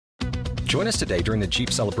Join us today during the Jeep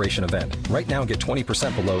Celebration event. Right now, get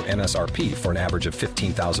 20% below MSRP for an average of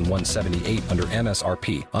 $15,178 under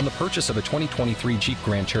MSRP on the purchase of a 2023 Jeep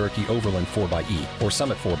Grand Cherokee Overland 4xE or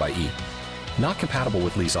Summit 4xE. Not compatible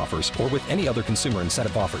with lease offers or with any other consumer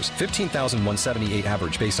incentive offers. $15,178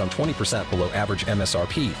 average based on 20% below average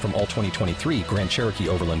MSRP from all 2023 Grand Cherokee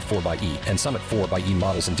Overland 4xE and Summit 4xE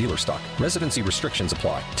models in dealer stock. Residency restrictions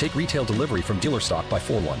apply. Take retail delivery from dealer stock by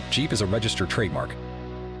 4/1. Jeep is a registered trademark.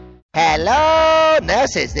 Hello,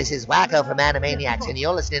 nurses. This is Wacko from Animaniacs, and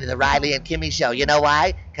you're listening to the Riley and Kimmy Show. You know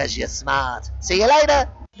why? Because you're smart. See you later.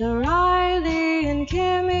 The Riley and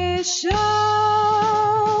Kimmy Show.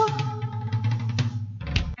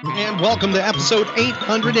 And welcome to episode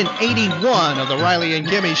 881 of the Riley and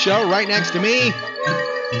Kimmy Show. Right next to me,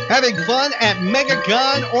 having fun at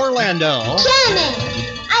MegaCon Orlando. Janet!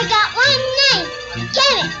 I got one name.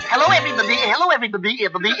 Janet! Hello, everybody. Hello, everybody.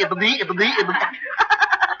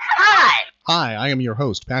 Hi. Hi, I am your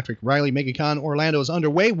host, Patrick Riley. MegaCon Orlando is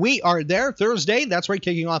underway. We are there Thursday. That's right,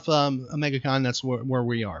 kicking off a MegaCon. That's where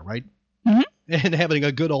we are, right? Mm-hmm. And having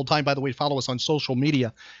a good old time. By the way, follow us on social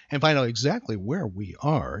media and find out exactly where we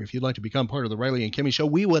are. If you'd like to become part of the Riley and Kimmy Show,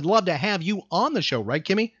 we would love to have you on the show, right,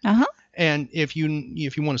 Kimmy? Uh-huh. And if you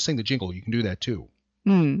want to sing the jingle, you can do that too.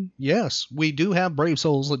 Mm. Yes, we do have brave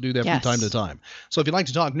souls that do that from time to time. So if you'd like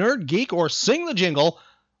to talk nerd, geek, or sing the jingle,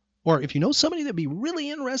 or if you know somebody that'd be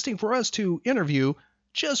really interesting for us to interview,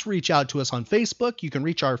 just reach out to us on Facebook. You can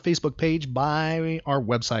reach our Facebook page by our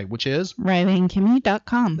website, which is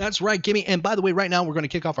RileyandKimmy.com. That's right, Kimmy. And by the way, right now we're going to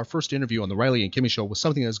kick off our first interview on the Riley and Kimmy Show with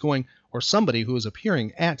something that's going, or somebody who is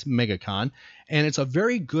appearing at MegaCon, and it's a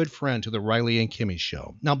very good friend to the Riley and Kimmy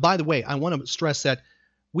Show. Now, by the way, I want to stress that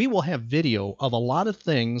we will have video of a lot of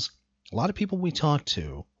things, a lot of people we talk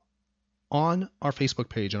to on our Facebook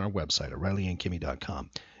page and our website at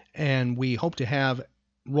RileyandKimmy.com. And we hope to have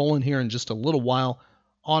Roland here in just a little while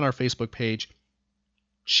on our Facebook page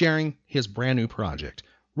sharing his brand new project.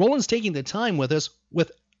 Roland's taking the time with us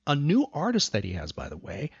with a new artist that he has, by the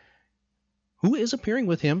way, who is appearing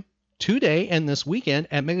with him today and this weekend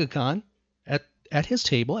at MegaCon at his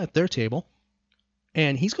table, at their table.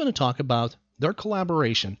 And he's going to talk about their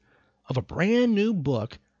collaboration of a brand new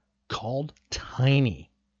book called Tiny.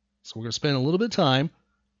 So we're going to spend a little bit of time,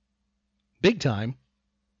 big time,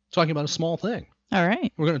 talking about a small thing. All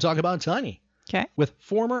right. We're going to talk about Tiny. Okay. With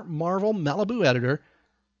former Marvel Malibu editor,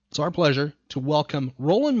 it's our pleasure to welcome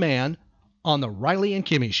Roland Mann on the Riley and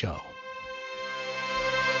Kimmy Show.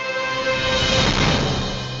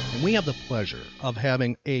 And we have the pleasure of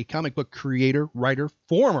having a comic book creator, writer,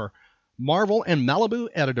 former Marvel and Malibu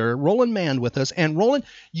editor, Roland Mann, with us. And Roland,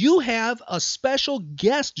 you have a special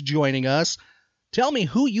guest joining us. Tell me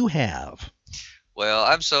who you have. Well,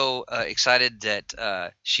 I'm so excited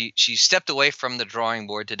that she stepped away from the drawing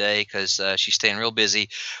board today because she's staying real busy.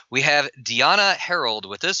 We have Deonna Herrold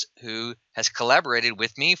with us, who has collaborated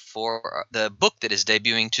with me for the book that is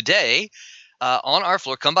debuting today on our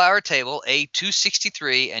floor. Come by our table,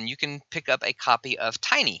 A263, and you can pick up a copy of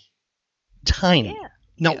Tiny. Tiny. Yeah.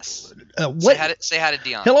 Now, yes. What? Say hi to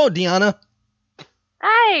Deonna. Hello, Deonna.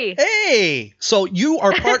 Hi. Hey. So you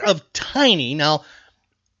are part of Tiny. Now,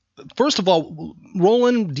 first of all,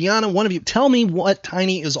 Roland, Deonna, one of you, tell me what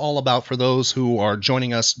Tiny is all about for those who are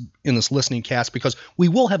joining us in this listening cast, because we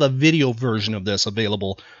will have a video version of this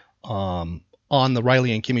available on the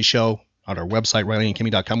Riley and Kimmy Show on our website,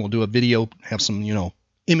 RileyandKimmy.com. We'll do a video, have some,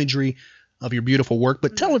 imagery of your beautiful work.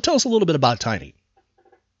 But tell us a little bit about Tiny.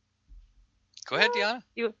 Go ahead, Deonna.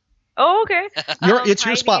 Okay. It's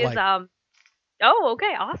your spotlight.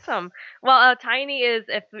 Okay, awesome. Well, Tiny is,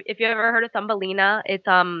 if you ever heard of Thumbelina, it's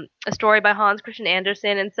a story by Hans Christian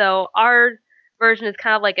Andersen, and so our version is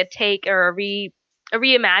kind of like a take or a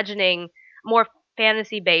reimagining, more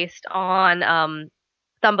fantasy based on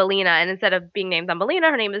Thumbelina, and instead of being named Thumbelina,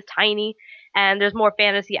 her name is Tiny, and there's more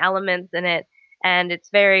fantasy elements in it, and it's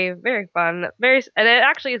very, very fun. And it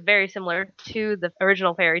actually is very similar to the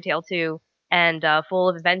original fairy tale too, and full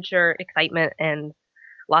of adventure, excitement, and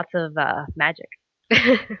lots of magic.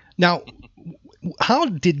 Now, how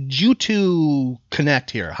did you two connect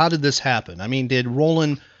here? How did this happen? I mean, did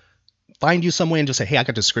Roland find you some way and just say, "Hey, I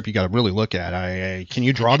got this script you got to really look at. Can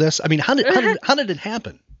you draw this?" I mean, how did it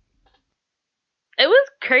happen? It was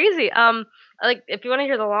crazy. Like, if you want to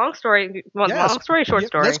hear the long story, long story, short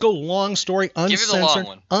story. Let's go long story, uncensored. Give her the long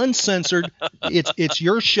one. Uncensored. It's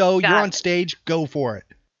your show. You're on stage. Go for it.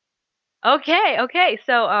 Okay.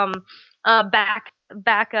 So,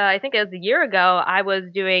 back, I think it was a year ago, I was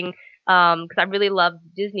doing, because I really loved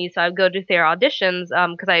Disney, so I would go to their auditions,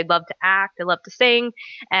 because I love to act, I love to sing,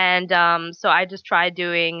 and so I just tried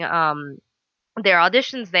doing there are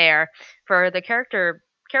auditions there for the character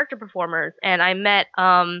performers, and I met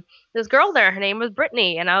this girl there. Her name was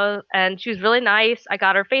Brittany, and she was really nice. I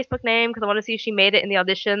got her Facebook name because I wanted to see if she made it in the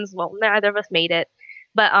auditions. Well, neither of us made it,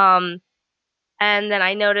 but and then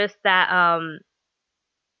I noticed that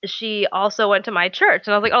she also went to my church,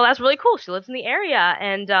 and I was like, oh, that's really cool. She lives in the area,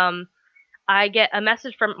 and I get a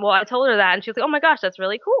message from, well, I told her that, and she was like, oh my gosh, that's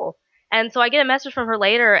really cool. And so I get a message from her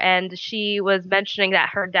later, and she was mentioning that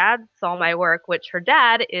her dad saw my work, which her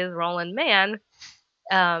dad is Roland Mann.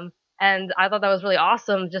 And I thought that was really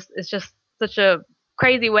awesome. It's just such a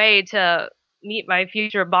crazy way to meet my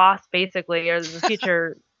future boss, basically, or the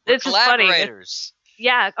future. It's just funny. Collaborators.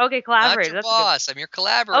 Yeah, okay, collaborator. Not your boss. I'm your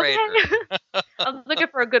collaborator. Okay. I was looking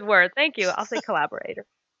for a good word. Thank you. I'll say collaborator.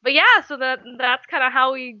 But yeah, so that's kind of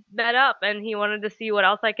how we met up, and he wanted to see what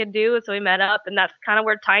else I could do, so we met up, and that's kind of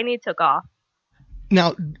where Tiny took off.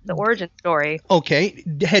 Now, the origin story. Okay,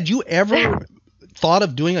 had you ever thought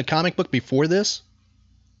of doing a comic book before this?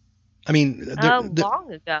 I mean,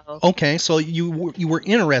 long ago. Okay, so you were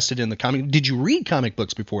interested in the comic. Did you read comic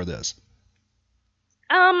books before this?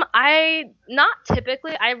 I not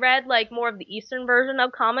typically. I read like more of the Eastern version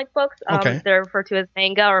of comic books. Okay. They're referred to as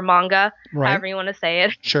manga or manga, right. However you want to say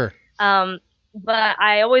it. Sure. But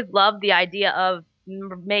I always loved the idea of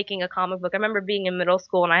making a comic book. I remember being in middle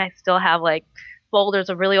school, and I still have like folders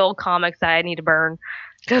of really old comics that I need to burn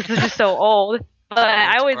because they're just so old. But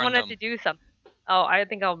I always wanted to do something. Oh, I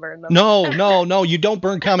think I'll burn them. No, you don't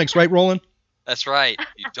burn comics, right, Roland? That's right.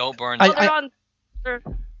 You don't burn them.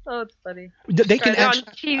 Oh, it's funny. They can actually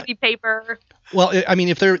on cheesy paper. Well, I mean,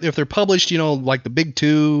 if they're published, like the big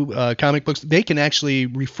two comic books, they can actually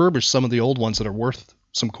refurbish some of the old ones that are worth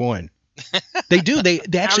some coin. They do. They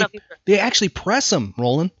actually press them,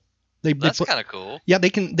 Roland. That's kind of cool. Yeah, they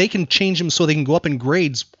can change them so they can go up in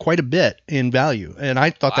grades quite a bit in value. And I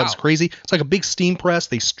thought that was crazy. It's like a big steam press.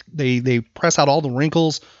 They press out all the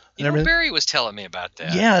wrinkles. Barry was telling me about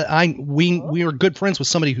that. Yeah, we were good friends with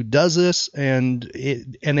somebody who does this, and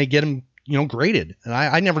they get them graded. And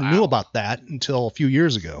I never knew about that until a few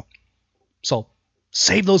years ago. So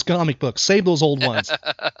save those comic books, save those old ones.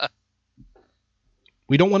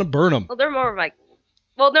 We don't want to burn them. Well, they're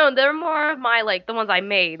more of my like the ones I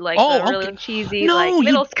made, like the really cheesy,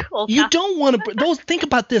 middle school. You don't want to. Those. Think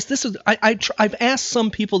about this. This is I've asked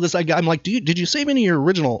some people this. I'm like, did you save any of your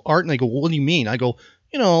original art? And they go, well, what do you mean? I go,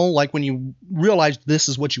 like when you realized this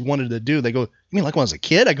is what you wanted to do. They go, you mean like when I was a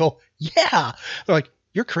kid? I go, yeah. They're like,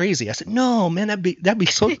 you're crazy. I said, no, man, that'd be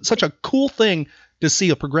such a cool thing to see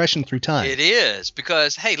a progression through time. It is,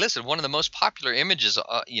 because hey, listen, one of the most popular images,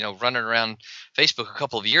 running around Facebook a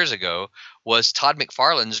couple of years ago was Todd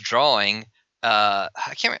McFarlane's drawing. I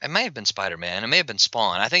can't remember, it may have been Spider-Man, it may have been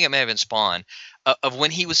Spawn. I think it may have been Spawn of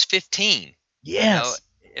when he was 15. Yes.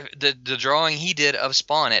 The drawing he did of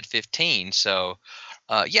Spawn at 15. So,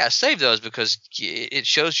 yeah, save those because it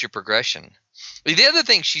shows your progression. The other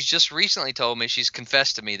thing she's just recently told me, she's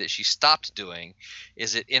confessed to me that she stopped doing,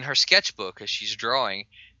 is that in her sketchbook as she's drawing,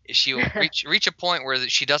 she will reach a point where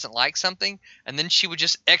she doesn't like something, and then she would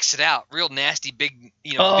just exit out real nasty big,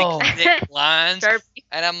 big thick lines. Sharpie.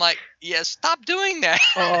 And I'm like, yeah, stop doing that.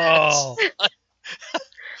 Oh.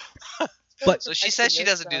 So she says she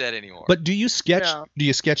doesn't do that anymore. But do you sketch? No. Do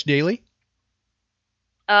you sketch daily?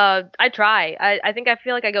 I try. I think I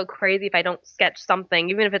feel like I go crazy if I don't sketch something,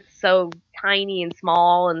 even if it's so tiny and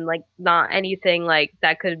small and like not anything like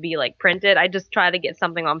that could be like printed. I just try to get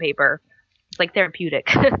something on paper. It's like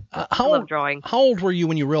therapeutic. I love drawing. How old were you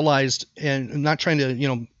when you realized, and I'm not trying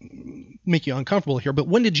to, make you uncomfortable here, but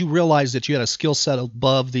when did you realize that you had a skill set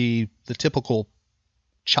above the typical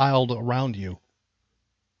child around you?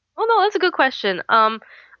 Oh no, that's a good question.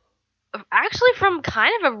 Actually, from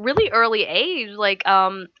kind of a really early age, like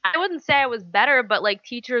I wouldn't say I was better, but like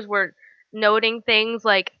teachers were noting things,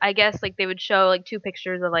 like I guess like they would show like two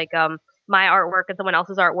pictures of like my artwork and someone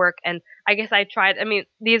else's artwork, and I guess I tried. I mean,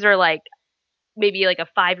 these are like maybe like a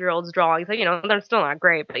 5-year-old's drawing, so they're still not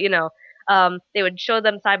great, but they would show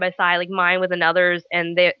them side by side, like mine with another's,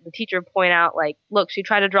 and the teacher would point out like, look, she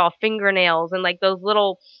tried to draw fingernails and like those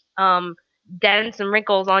little dents and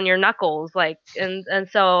wrinkles on your knuckles, like, and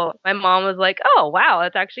so my mom was like, oh wow,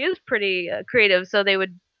 that actually is pretty creative. So they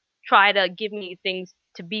would try to give me things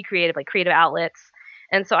to be creative, like creative outlets.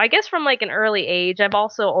 And so I guess from like an early age, I've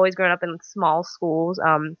also always grown up in small schools,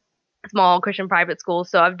 small Christian private schools.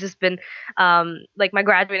 So I've just been like my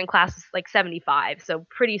graduating class is like 75, so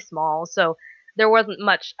pretty small. So there wasn't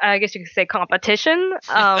much, I guess you could say, competition.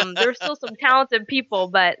 There were still some talented people,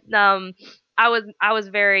 but I was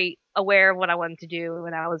very aware of what I wanted to do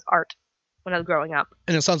when I was growing up.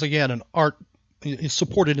 And it sounds like you had an art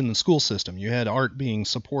supported in the school system. You had art being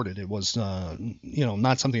supported. It was,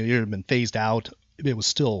 not something that had been phased out. It was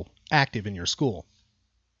still active in your school.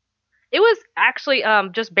 It was actually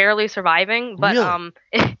just barely surviving, but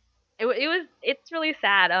Really? it's really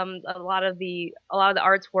sad. A lot of the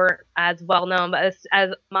arts weren't as well known, but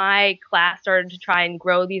as my class started to try and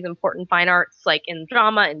grow these important fine arts, like in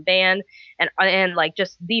drama and band and like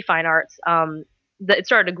just the fine arts, it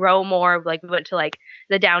started to grow more. Like we went to like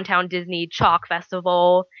the downtown Disney Chalk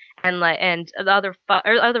Festival and the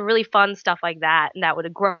other really fun stuff like that, and that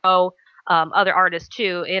would grow other artists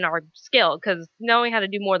too in our skill, because knowing how to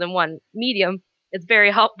do more than one medium is very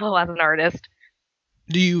helpful as an artist.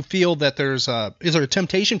 Do you feel that is there a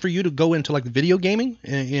temptation for you to go into like video gaming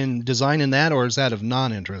in design in that, or is that of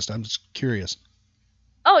non-interest? I'm just curious.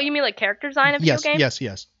 Oh, you mean like character design of video games?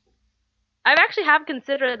 Yes. I've actually have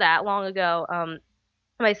considered that long ago.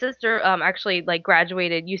 My sister actually like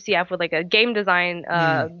graduated UCF with like a game design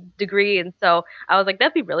degree, and so I was like,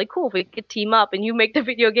 that'd be really cool if we could team up and you make the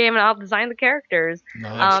video game and I'll design the characters.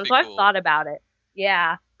 Nice. So I've thought about it.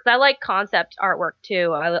 Yeah, because I like concept artwork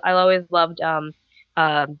too. I always loved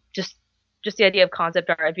just the idea of concept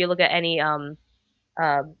art. If you look at any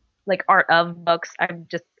like art of books, I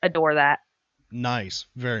just adore that. Nice,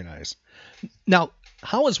 very nice. Now,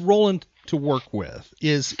 how is Roland to work with?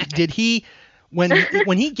 Did he when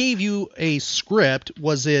he gave you a script,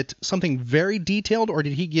 was it something very detailed, or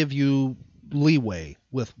did he give you leeway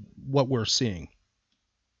with what we're seeing?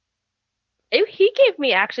 He gave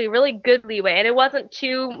me actually really good leeway, and it wasn't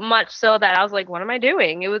too much so that I was like, what am I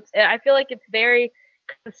doing? I feel like it's very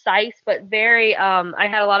concise, but very I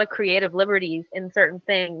had a lot of creative liberties in certain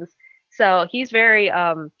things. So he's very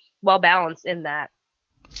well balanced in that.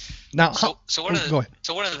 Now, one of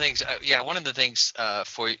the things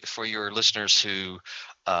for your listeners who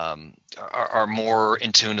are more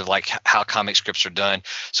in tune of like how comic scripts are done.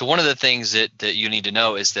 So one of the things that you need to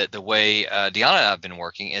know is that the way Deonna and I have been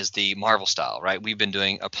working is the Marvel style, right? We've been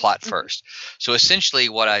doing a plot first. So essentially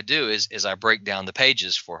what I do is I break down the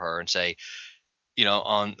pages for her and say,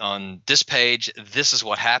 on this page, this is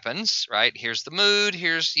what happens, right? Here's the mood.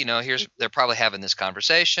 Here's they're probably having this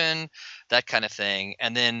conversation, that kind of thing.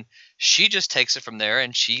 And then she just takes it from there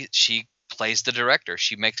and she plays the director.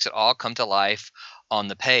 She makes it all come to life on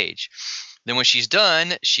the page. Then when she's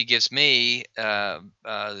done, she gives me the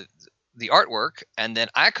artwork, and then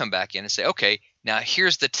I come back in and say, okay, now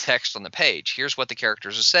here's the text on the page. Here's what the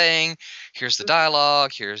characters are saying. Here's the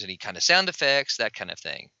dialogue. Here's any kind of sound effects, that kind of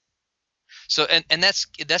thing. So and that's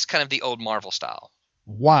kind of the old Marvel style.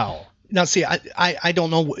 Wow. Now, see, I don't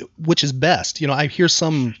know which is best. I hear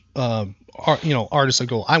some artists that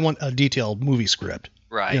go, I want a detailed movie script.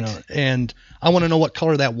 Right. And I want to know what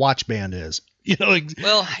color that watch band is.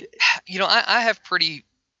 Well, I have pretty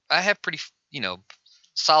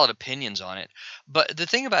solid opinions on it. But the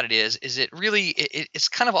thing about it is it really it's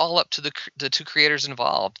kind of all up to the two creators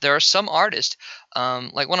involved. There are some artists,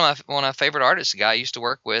 like one of my favorite artists, a guy I used to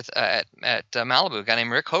work with at Malibu, a guy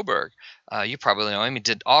named Rick Hoberg. You probably know him. He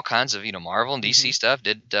did all kinds of Marvel and DC stuff.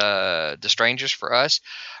 Did The Strangers for us.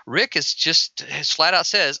 Rick is just flat out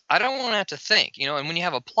says, I don't want to have to think. And when you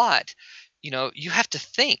have a plot, you have to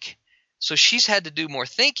think. So she's had to do more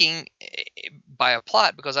thinking by a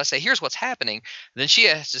plot, because I say, here's what's happening. Then she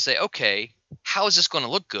has to say, okay, how is this going to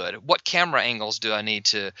look good? What camera angles do I need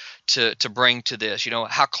to bring to this?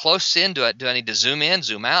 How close in do I need to zoom in,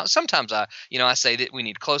 zoom out? Sometimes I say that we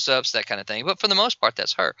need close-ups, that kind of thing. But for the most part,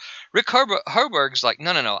 that's her. Rick Herberg's like,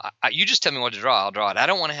 no. You just tell me what to draw. I'll draw it. I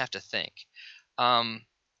don't want to have to think. In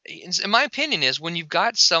my opinion is when you've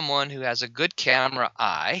got someone who has a good camera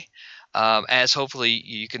eye, as hopefully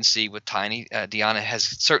you can see with Tiny, Deonna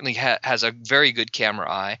certainly has a very good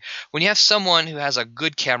camera eye. When you have someone who has a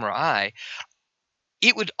good camera eye,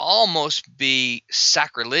 it would almost be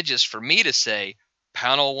sacrilegious for me to say,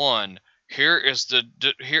 panel 1, here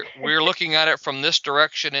we're looking at it from this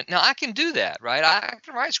direction. And now I can do that, right? I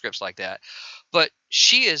can write scripts like that. But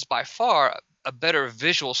she is by far a better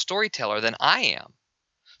visual storyteller than I am.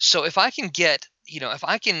 So if I can get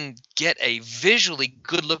a visually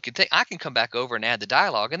good looking thing, I can come back over and add the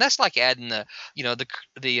dialogue. And that's like adding the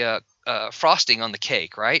frosting on the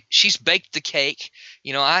cake, right? She's baked the cake.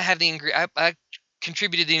 I have I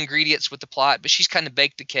contributed the ingredients with the plot, but she's kind of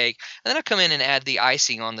baked the cake. And then I come in and add the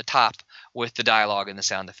icing on the top with the dialogue and the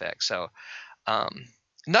sound effects. So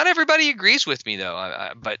not everybody agrees with me though.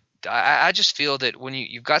 But I just feel that when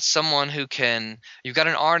you've got someone you've got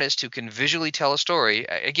an artist who can visually tell a story,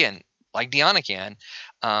 again, like Deonna can,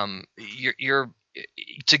 you're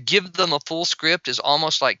to give them a full script is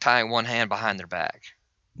almost like tying one hand behind their back.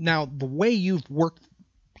 Now, the way you've worked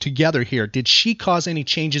together here, did she cause any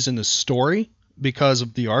changes in the story because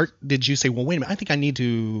of the art? Did you say, well, wait a minute, I think I need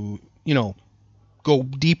to, go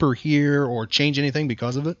deeper here or change anything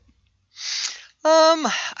because of it?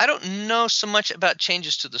 I don't know so much about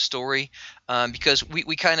changes to the story, because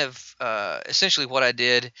we kind of essentially what I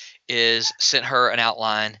did is sent her an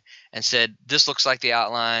outline and said, this looks like the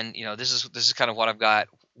outline. This is kind of what I've got.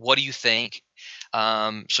 What do you think?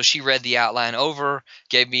 So she read the outline over,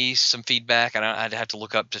 gave me some feedback. I'd have to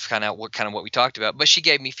look up to find out what we talked about, but she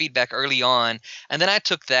gave me feedback early on, and then I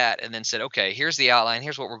took that and then said, okay, here's the outline.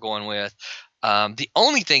 Here's what we're going with. The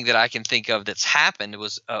only thing that I can think of that's happened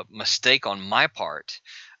was a mistake on my part,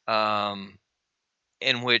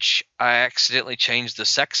 in which I accidentally changed the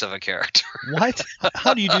sex of a character. What?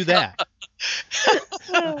 How do you do that?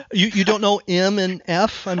 You don't know M and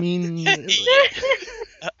F? I mean,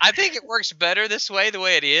 I think it works better this way, the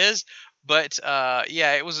way it is. But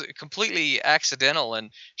yeah, it was completely accidental.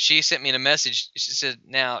 And she sent me a message. She said,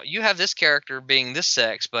 now, you have this character being this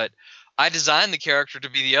sex, but I designed the character to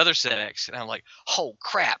be the other sex. And I'm like, oh,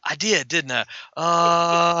 crap, I did, didn't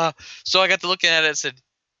I? So I got to looking at it and said,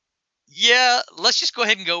 yeah, let's just go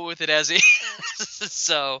ahead and go with it as is.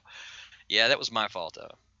 So, yeah, that was my fault,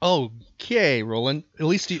 though. Okay, Roland. At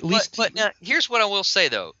least. But now, here's what I will say,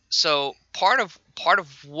 though. So part of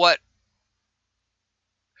what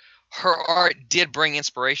her art did bring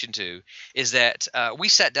inspiration to is that we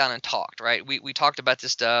sat down and talked, right? We talked about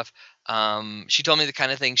this stuff. She told me the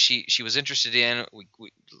kind of thing she was interested in.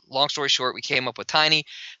 Long story short, we came up with Tiny.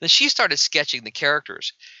 Then she started sketching the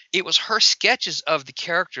characters. It was her sketches of the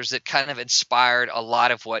characters that kind of inspired a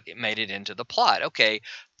lot of what made it into the plot. Okay,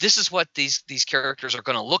 this is what these characters are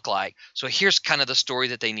going to look like. So here's kind of the story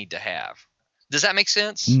that they need to have. Does that make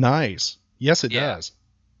sense? Nice. Yes, it does.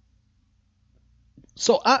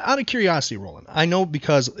 So out of curiosity, Roland, I know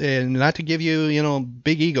because, and not to give you,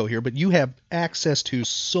 big ego here, but you have access to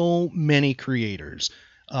so many creators,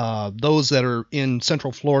 those that are in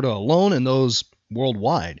Central Florida alone and those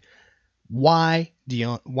worldwide. Why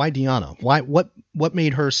Deonna? What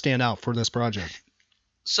made her stand out for this project?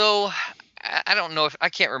 So I don't know I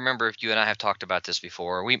can't remember if you and I have talked about this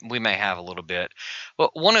before. We may have a little bit.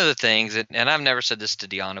 But one of the things and I've never said this to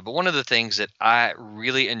Deonna, but one of the things that I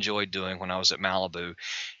really enjoyed doing when I was at Malibu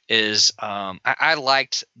is I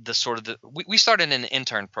liked we started an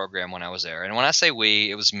intern program when I was there. And when I say we,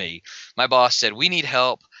 it was me. My boss said, we need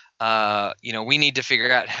help. We need to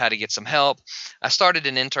figure out how to get some help. I started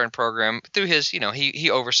an intern program through his, he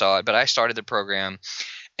oversaw it, but I started the program.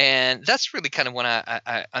 And that's really kind of when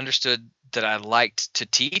I understood that I liked to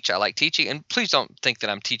teach. I like teaching. And please don't think that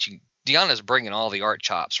I'm teaching. Deonna's bringing all the art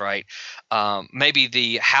chops, right? Maybe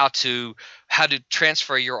the how to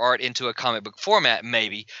transfer your art into a comic book format,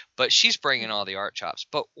 maybe. But she's bringing all the art chops.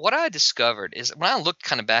 But what I discovered is when I looked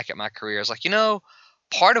kind of back at my career, I was like,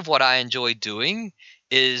 part of what I enjoy doing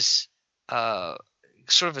is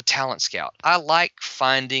sort of a talent scout. I like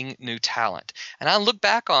finding new talent. And I look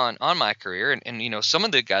back on my career and some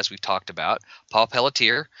of the guys we've talked about, Paul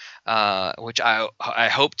Pelletier, which I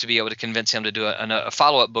hope to be able to convince him to do a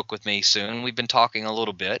follow-up book with me soon. We've been talking a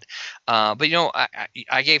little bit. But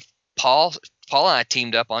I gave Paul and I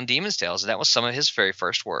teamed up on Demon's Tales, and that was some of his very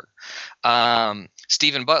first work.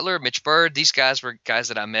 Stephen Butler, Mitch Bird, these guys were guys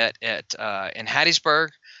that I met in Hattiesburg.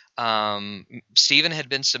 Stephen had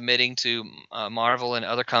been submitting to Marvel and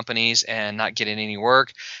other companies and not getting any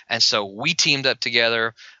work, and so we teamed up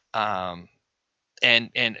together, and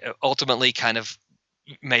ultimately kind of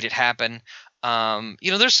made it happen.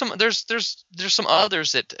 There's some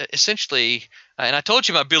others that essentially, and I told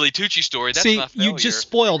you my Billy Tucci story. That's my failure. You just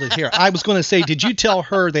spoiled it here. I was going to say, did you tell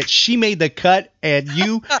her that she made the cut and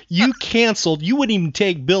you canceled? You wouldn't even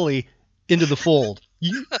take Billy into the fold.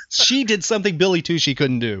 She did something Billy Tucci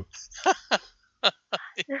couldn't do.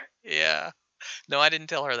 Yeah. No, I didn't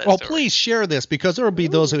tell her that Well, story. please share this, because there will be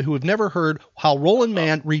those who have never heard how Roland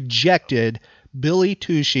Mann rejected Billy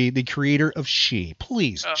Tucci, the creator of She.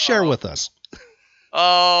 Please share with us.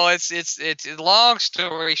 Oh, it's long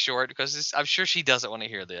story short, because I'm sure she doesn't want to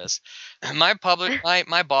hear this. My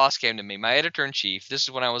boss came to me, my editor in chief. This is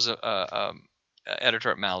when I was a editor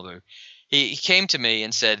at Malibu. He came to me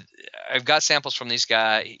and said, I've got samples from this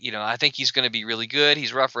guy. I think he's going to be really good.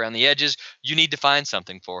 He's rough around the edges. You need to find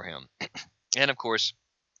something for him. And of course,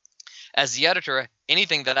 as the editor,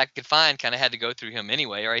 anything that I could find kind of had to go through him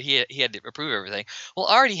anyway, right? He had to approve everything. Well,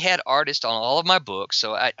 I already had artists on all of my books,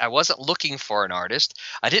 so I wasn't looking for an artist.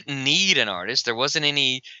 I didn't need an artist. There wasn't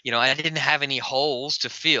any, I didn't have any holes to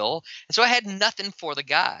fill, and so I had nothing for the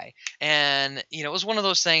guy. And it was one of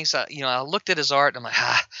those things. I looked at his art, and I'm like,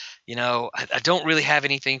 I don't really have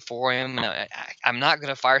anything for him. I'm not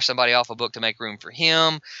going to fire somebody off a book to make room for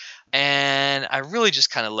him. And I really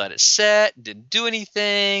just kind of let it set, didn't do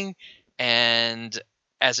anything. And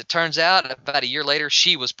as it turns out, about a year later,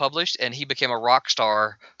 she was published, and he became a rock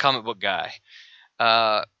star comic book guy.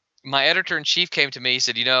 My editor-in-chief came to me. He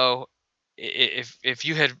said, if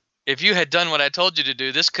you had done what I told you to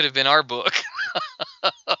do, this could have been our book.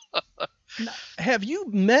 Have you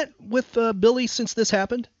met with Billy since this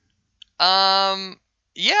happened?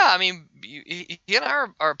 Yeah, I mean, he and I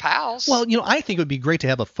are pals. Well, I think it would be great to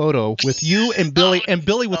have a photo with you and Billy, and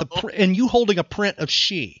Billy with and you holding a print of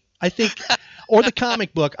She. I think, or the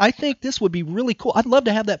comic book. I think this would be really cool. I'd love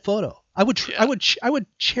to have that photo. I would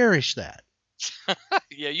cherish that.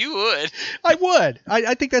 Yeah, you would. I would.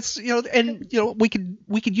 I think that's and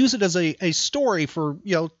we could use it as a story for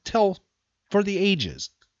tell for the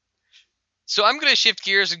ages. So I'm going to shift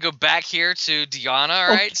gears and go back here to Deonna, all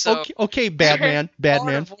right? Okay, bad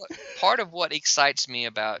man. Part of what excites me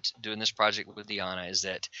about doing this project with Deonna is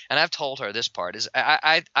that, and I've told her this part, is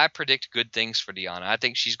I predict good things for Deonna. I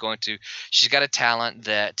think she's got a talent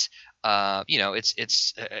that,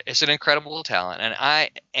 it's an incredible talent, and I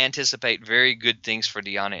anticipate very good things for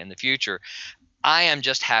Deonna in the future. I am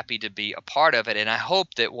just happy to be a part of it, and I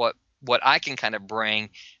hope that what I can kind of bring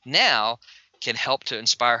now can help to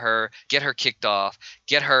inspire her, get her kicked off,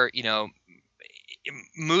 get her,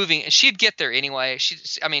 moving. She'd get there anyway.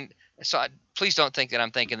 Please don't think that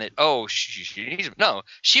I'm thinking that,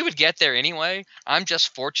 she would get there anyway. I'm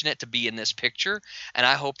just fortunate to be in this picture, and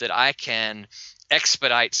I hope that I can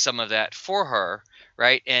expedite some of that for her,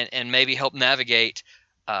 right? And maybe help navigate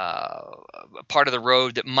part of the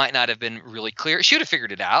road that might not have been really clear. She would have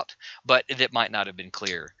figured it out, but that might not have been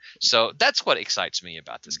clear. So that's what excites me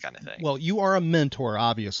about this kind of thing. Well, you are a mentor,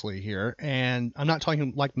 obviously, here, and I'm not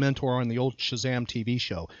talking like mentor on the old Shazam TV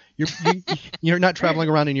show. You're not traveling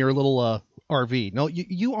around in your little RV. No,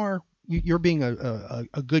 you're being a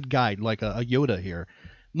good guide, like a Yoda here.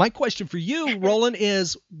 My question for you, Roland,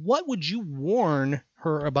 is what would you warn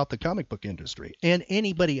her about the comic book industry and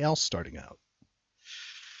anybody else starting out?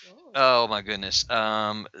 Oh my goodness.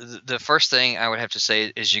 The first thing I would have to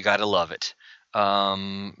say is you got to love it.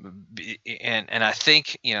 And I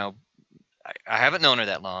think, I haven't known her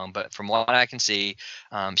that long, but from what I can see,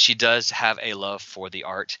 she does have a love for the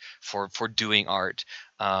art, for doing art.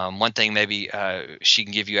 One thing maybe she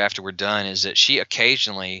can give you after we're done is that she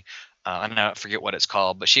occasionally, I forget what it's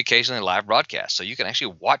called, but she occasionally live broadcasts. So you can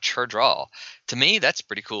actually watch her draw. To me, that's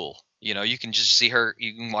pretty cool. You can just see her,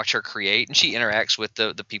 you can watch her create, and she interacts with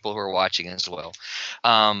the people who are watching as well.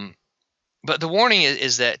 But the warning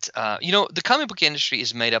is that, the comic book industry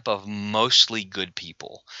is made up of mostly good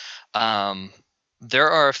people. There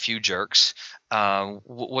are a few jerks.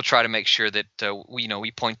 We'll try to make sure that,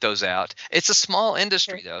 we point those out. It's a small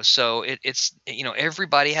industry, though. So it's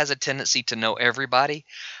everybody has a tendency to know everybody.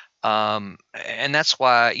 And that's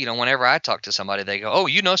why, whenever I talk to somebody, they go, "Oh,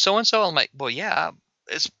 you know so-and-so?" I'm like, "Well, yeah.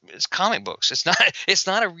 It's comic books. It's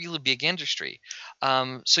not a really big industry."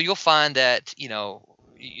 So you'll find that you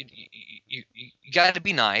got to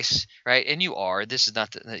be nice, right? And you are. This is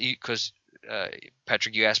not because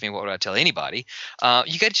Patrick, you asked me what would I tell anybody.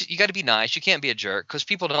 You got to be nice. You can't be a jerk because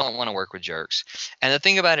people don't want to work with jerks. And the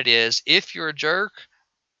thing about it is, if you're a jerk,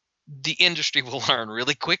 the industry will learn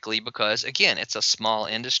really quickly because again, it's a small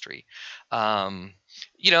industry. A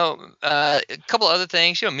couple other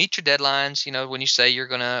things, meet your deadlines. When you say you're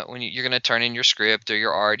gonna turn in your script or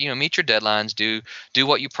your art, meet your deadlines. Do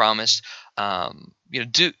what you promised.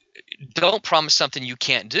 Don't promise something you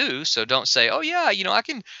can't do. So don't say, "Oh yeah, I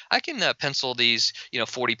can pencil these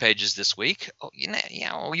 40 pages this week." Oh,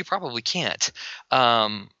 well, you probably can't.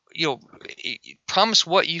 Promise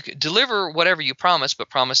what you can, deliver whatever you promise, but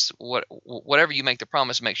promise whatever you make the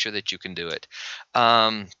promise, make sure that you can do it.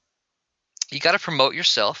 You got to promote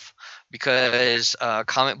yourself because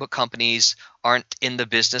comic book companies aren't in the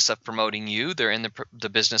business of promoting you. They're in the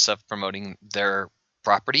business of promoting their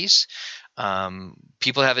properties.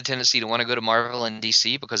 People have a tendency to want to go to Marvel and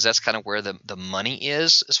DC because that's kind of where the money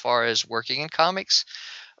is as far as working in comics.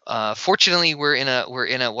 Fortunately, we're in a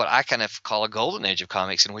what I kind of call a golden age of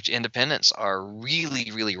comics, in which independents are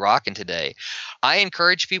really really rocking today. I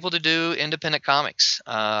encourage people to do independent comics.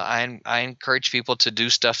 I encourage people to do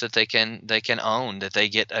stuff that they can own, that they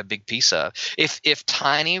get a big piece of. If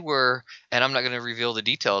Tiny were, and I'm not going to reveal the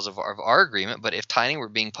details of our agreement, but if Tiny were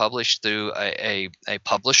being published through a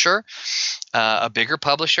publisher, a bigger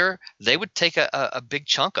publisher, they would take a big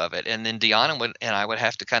chunk of it, and then Deonna and I would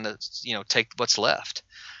have to kind of take what's left.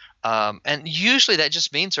 And usually that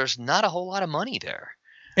just means there's not a whole lot of money there.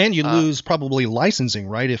 And you lose probably licensing,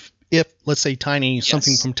 right? If let's say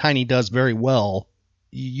something from Tiny does very well,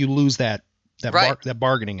 you lose that right. that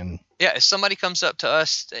bargaining. And yeah, if somebody comes up to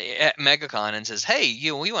us at MegaCon and says, "Hey,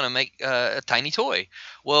 we want to make a Tiny toy,"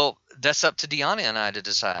 well, that's up to Deonna and I to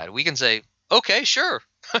decide. We can say, "Okay, sure,"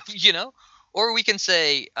 or we can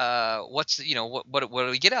say, what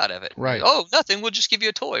do we get out of it? Right. Oh, nothing. We'll just give you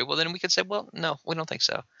a toy. Well, then we could say, well, no, we don't think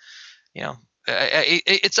so.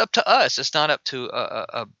 It's up to us. It's not up to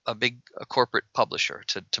a big corporate publisher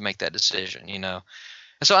to make that decision. And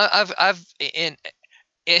so I've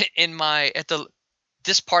in my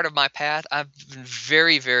this part of my path, I've been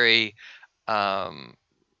very very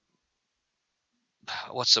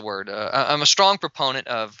what's the word? I'm a strong proponent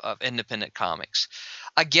of independent comics.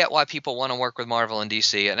 I get why people want to work with Marvel and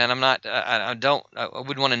DC, and I'm not. I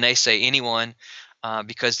wouldn't want to naysay anyone,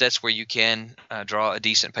 because that's where you can draw a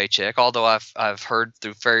decent paycheck. Although I've heard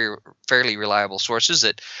through fairly reliable sources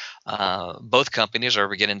that both companies are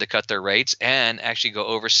beginning to cut their rates and actually go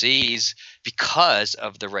overseas because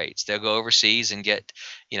of the rates. They'll go overseas and get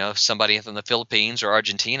somebody from the Philippines or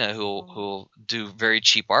Argentina who'll do very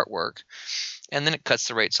cheap artwork, and then it cuts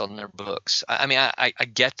the rates on their books. I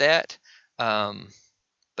get that.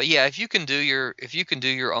 But yeah, if you can do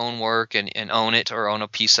your own work and own it or own a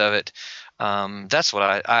piece of it, that's what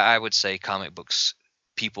I would say. Comic books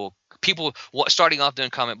people starting off doing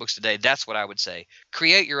comic books today, that's what I would say.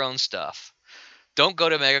 Create your own stuff. Don't go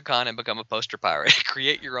to MegaCon and become a poster pirate.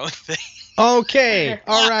 Create your own thing. Okay,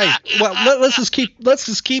 all right. Well, let's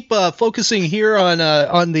just keep focusing here on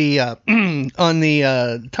the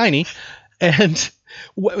Tiny, and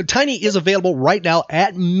Tiny is available right now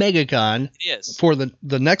at MegaCon. Yes. For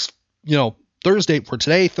the next Thursday,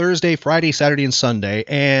 Friday, Saturday, and Sunday.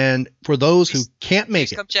 And for those who can't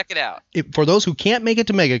make it, come check it out. For those who can't make it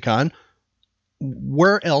to MegaCon,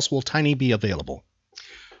 where else will Tiny be available?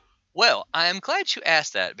 Well, I am glad you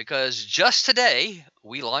asked that, because just today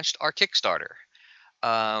we launched our Kickstarter.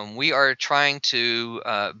 We are trying to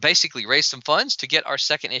basically raise some funds to get our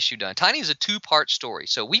second issue done. Tiny is a 2-part story.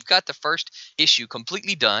 So we've got the first issue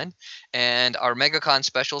completely done, and our MegaCon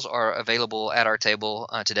specials are available at our table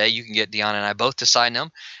today. You can get Deonna and I both to sign them.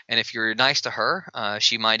 And if you're nice to her,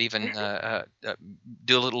 she might even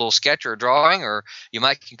do a little sketch or a drawing, or you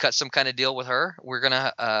might can cut some kind of deal with her. We're going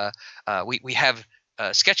to we have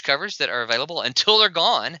sketch covers that are available until they're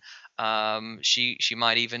gone. She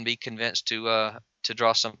might even be convinced to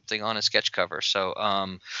draw something on a sketch cover. So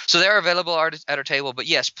they're available at our table. But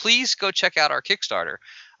yes, please go check out our Kickstarter,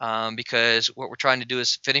 because what we're trying to do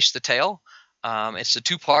is finish the tale. It's a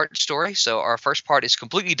 2-part story. So our first part is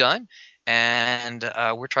completely done, and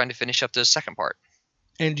we're trying to finish up the second part.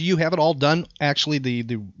 And do you have it all done? Actually,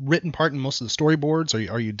 the written part and most of the storyboards,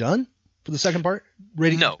 are you done for the second part?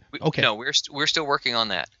 Ready? No. Okay. No, we're still working on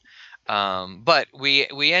that. But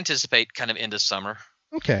we anticipate kind of end of summer.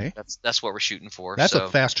 Okay. That's what we're shooting for. That's a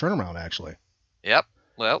fast turnaround, actually. Yep.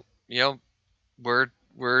 Well, we're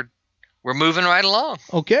moving right along.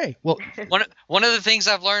 Okay. Well, one of the things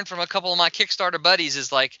I've learned from a couple of my Kickstarter buddies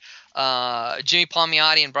is like Jimmy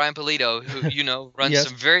Palmiotti and Brian Polito, who run Yes.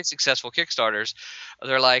 some very successful Kickstarters.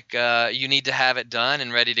 They're like, you need to have it done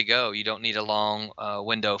and ready to go. You don't need a long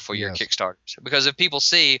window for your Yes. Kickstarters, because if people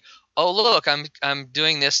see, oh look, I'm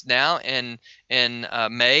doing this now in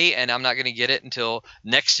May, and I'm not going to get it until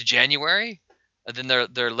next January, then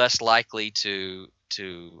they're less likely to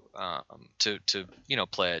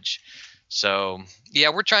pledge. So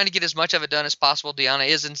yeah, we're trying to get as much of it done as possible. Deonna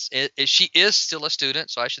she is still a student,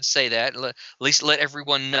 so I should say that. At least let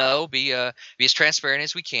everyone know. Be as transparent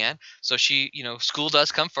as we can. So she, school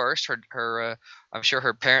does come first. Her I'm sure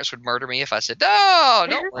her parents would murder me if I said, no,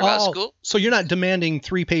 don't worry about school. So you're not demanding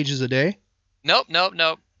 3 pages a day? Nope.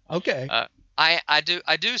 Okay. I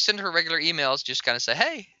do send her regular emails, just kind of say,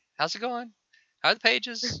 hey, how's it going? How are the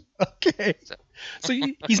pages? Okay. So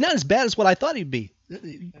he's not as bad as what I thought he'd be.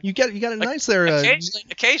 You got it nice there.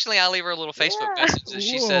 Occasionally I leave her a little Facebook message that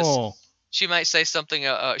she says. She might say something.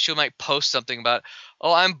 She might post something about,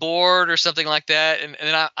 oh, I'm bored or something like that, and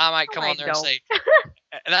then I might come on there and say,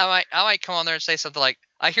 And I might come on there and say something like,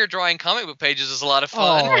 I hear drawing comic book pages is a lot of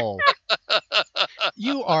fun. Oh,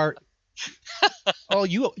 you are. Oh,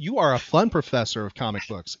 you are a fun professor of comic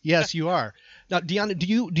books. Yes, you are. Now, Deonna, do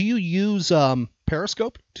you use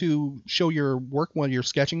Periscope to show your work while you're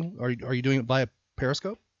sketching? Are you doing it via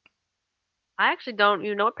Periscope? I actually don't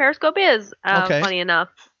even know what Periscope is. Okay. Funny enough.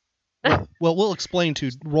 Well, we'll explain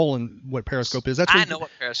to Roland what Periscope is. That's I know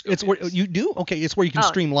what Periscope is. Where you do. Okay, it's where you can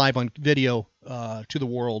stream live on video to the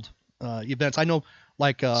world events. I know,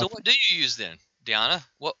 like. So what do you use then, Deonna?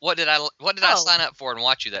 What did I sign up for and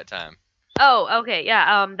watch you that time? Oh, okay,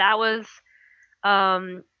 yeah. That was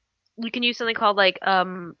you can use something called like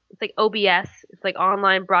it's like OBS. It's like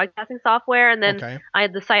online broadcasting software, and then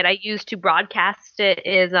the site I use to broadcast it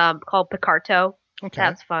is called Picarto. Okay.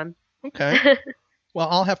 That's fun. Okay. Well,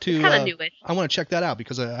 I'll have to. Kind of newish. I want to check that out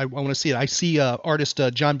because I want to see it. I see artist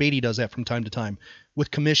John Beatty does that from time to time with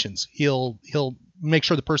commissions. He'll make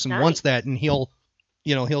sure the person wants that, and he'll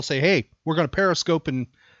say, "Hey, we're going to Periscope and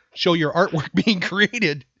show your artwork being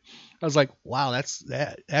created." I was like, "Wow,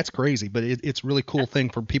 that's crazy," but it's a really cool thing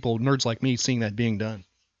for people nerds like me seeing that being done.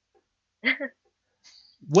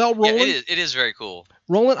 Well, Roland, yeah, it is very cool.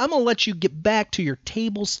 Roland, I'm gonna let you get back to your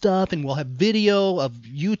table stuff, and we'll have video of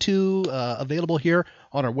you two available here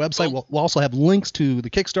on our website. We'll also have links to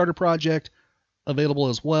the Kickstarter project available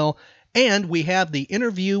as well, and we have the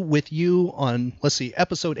interview with you on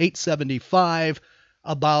episode 875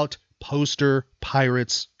 about poster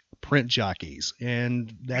pirates print jockeys,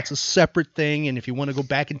 and that's a separate thing. And if you want to go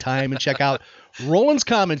back in time and check out Roland's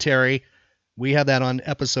commentary, we have that on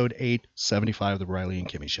episode 875 of the Riley and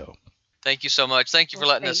Kimmy Show. Thank you so much. Thank you for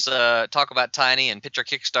letting us talk about Tiny and pitch our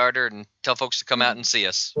Kickstarter and tell folks to come out and see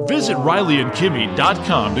us. Visit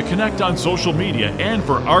RileyandKimmy.com to connect on social media and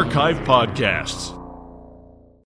for archive podcasts.